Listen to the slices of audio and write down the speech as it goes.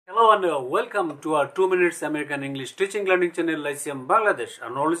and welcome to our 2 minutes American English teaching learning channel ICM Bangladesh.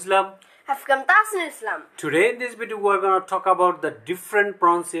 I'm Nurul Islam. Afghan Tahsin Islam. Today in this video we're going to talk about the different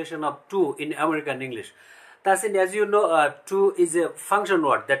pronunciation of to in American English. Tahsin, as you know, to is a function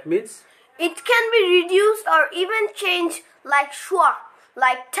word. That means it can be reduced or even changed like shwa,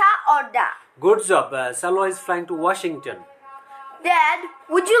 like ta or da. Good job. Salwa is flying to Washington. Dad,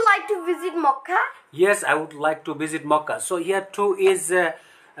 would you like to visit Mecca? Yes, I would like to visit Mecca. So here to is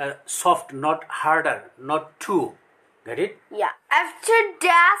soft, not harder, not to. Get it? Yeah. After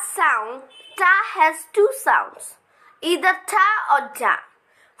da sound, ta has two sounds, either ta or da.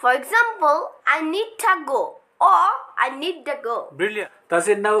 For example, I need to go or I need to go. Brilliant.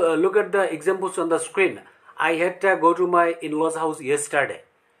 Tahsin, now look at the examples on the screen. I had to go to my in-laws house yesterday.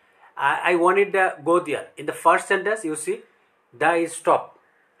 I wanted to go there. In the first sentence, you see, da is stop,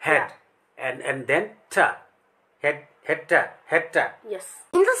 head, and then ta, head ta. Yes.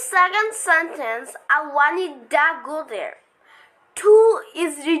 In the second sentence, I wanted da go there. To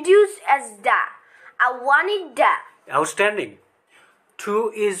is reduced as da. I wanted da. Outstanding.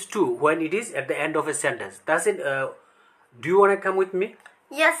 To is to when it is at the end of a sentence. Tahsin, do you want to come with me?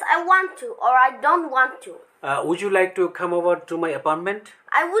 Yes, I want to, or I don't want to. Would you like to come over to my apartment?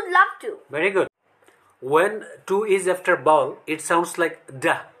 I would love to. Very good. When to is after bowl, it sounds like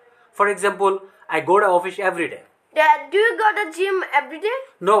da. For example, I go to office every day. Dad, do you go to gym every day?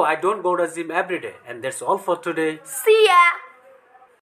 No, I don't go to gym every day. And that's all for today. See ya!